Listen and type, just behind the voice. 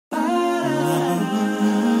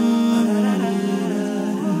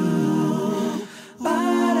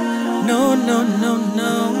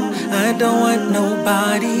no, I don't want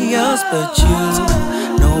nobody else but you.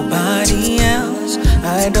 Nobody else,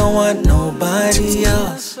 I don't want nobody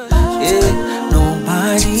else. Yeah,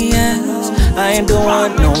 nobody else, I don't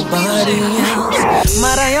want nobody else.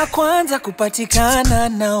 Mara ya kwanza kupatikana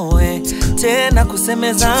nawe, tena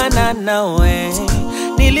kusemezana nawe,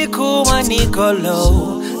 nilikuwa niko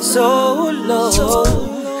low, so low.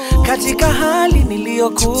 Katika hali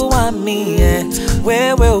niliyokuwa mie,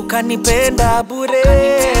 wewe ukanipenda bure.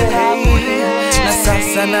 Na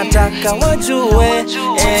sasa nataka wajue,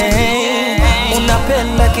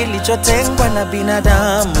 unapenda kilichotengwa na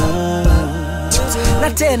binadamu, na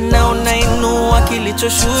tena unainua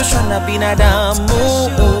kilichoshushwa na binadamu.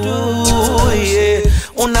 Yeah.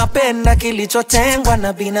 Unapenda kilichotengwa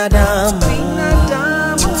na binadamu,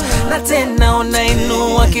 na tena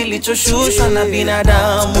unainua kilichoshushwa na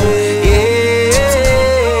binadamu. Yeah.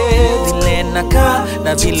 Vile nakaa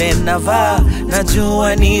na vile navaa,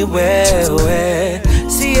 najua ni wewe.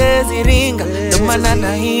 Siwezi ringa, ndo maana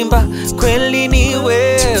naimba, kweli ni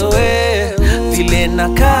wewe. Vile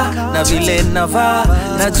nakaa na vile navaa,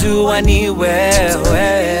 najua ni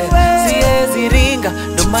wewe. Siwezi ringa,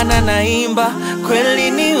 ndo maana naimba,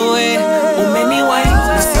 kweli ni wewe. Umeniwai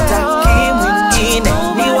na sitaki mwingine,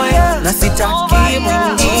 niwai na sitaki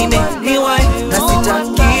mwingine, niwai na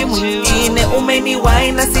sitaki mwingine.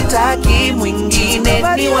 Umeniwai na sitaki mwingine,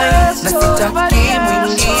 niwai na sitaki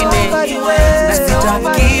mwingine, na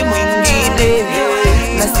sitaki mwingine,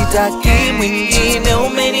 na sitaki mwingine.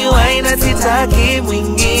 Umeniwai na sitaki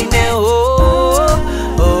mwingine. Oh,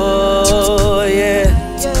 oh yeah.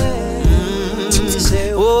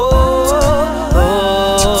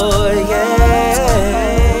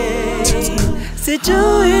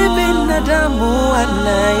 Sijui binadamu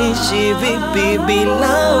anaishi vipi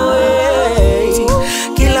bila wewe.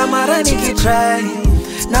 Kila mara nikitry,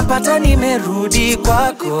 napata nimerudi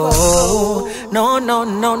kwako. No, no,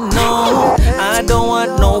 no, no, I don't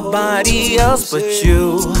want nobody else but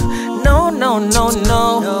you. No, no, no,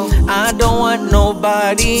 no, I don't want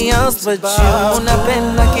nobody else but you.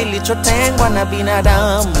 Unapenda kilichotengwa na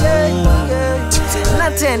binadamu,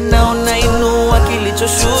 na tena unainua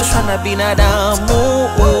kilichoshushwa na binadamu.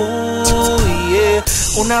 Yeah.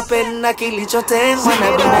 Unapenda kilichotengwa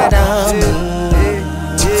na binadamu,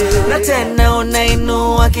 na tena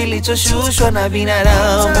unainua kilichoshushwa na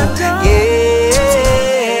binadamu. Yeah.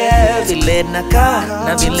 Vile nakaa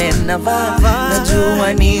na vile navaa,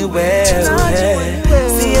 najua ni wewe.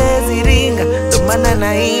 Siwezi ringa, ndo maana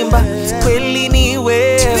naimba, kweli ni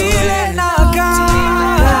wewe. Vile nakaa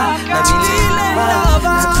na vile navaa,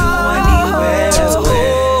 najua ni wewe.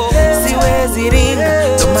 Siwezi ringa,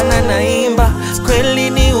 ndo maana naimba, kweli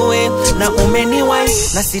ni wewe. Na umeniwai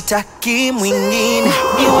na sitaki mwingine,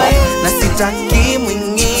 niwai na sitaki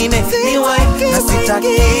mwingine, niwai na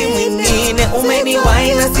sitaki mwingine.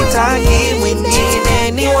 Umeniwai na sitaki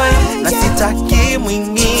mwingine, niwai na sitaki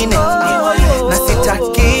mwingine, na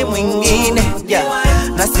sitaki mwingine, yeah,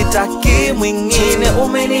 na sitaki mwingine.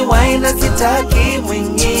 Umeniwai na sitaki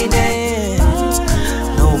mwingine.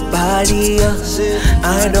 Nobody else,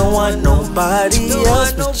 I don't want nobody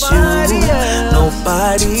else but you.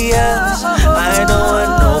 Nobody else, I don't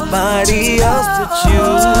want nobody else but you.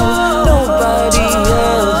 Nobody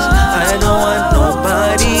else, I don't want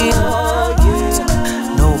nobody.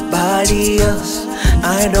 Nobody else,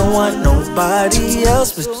 I don't want nobody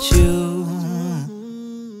else but you.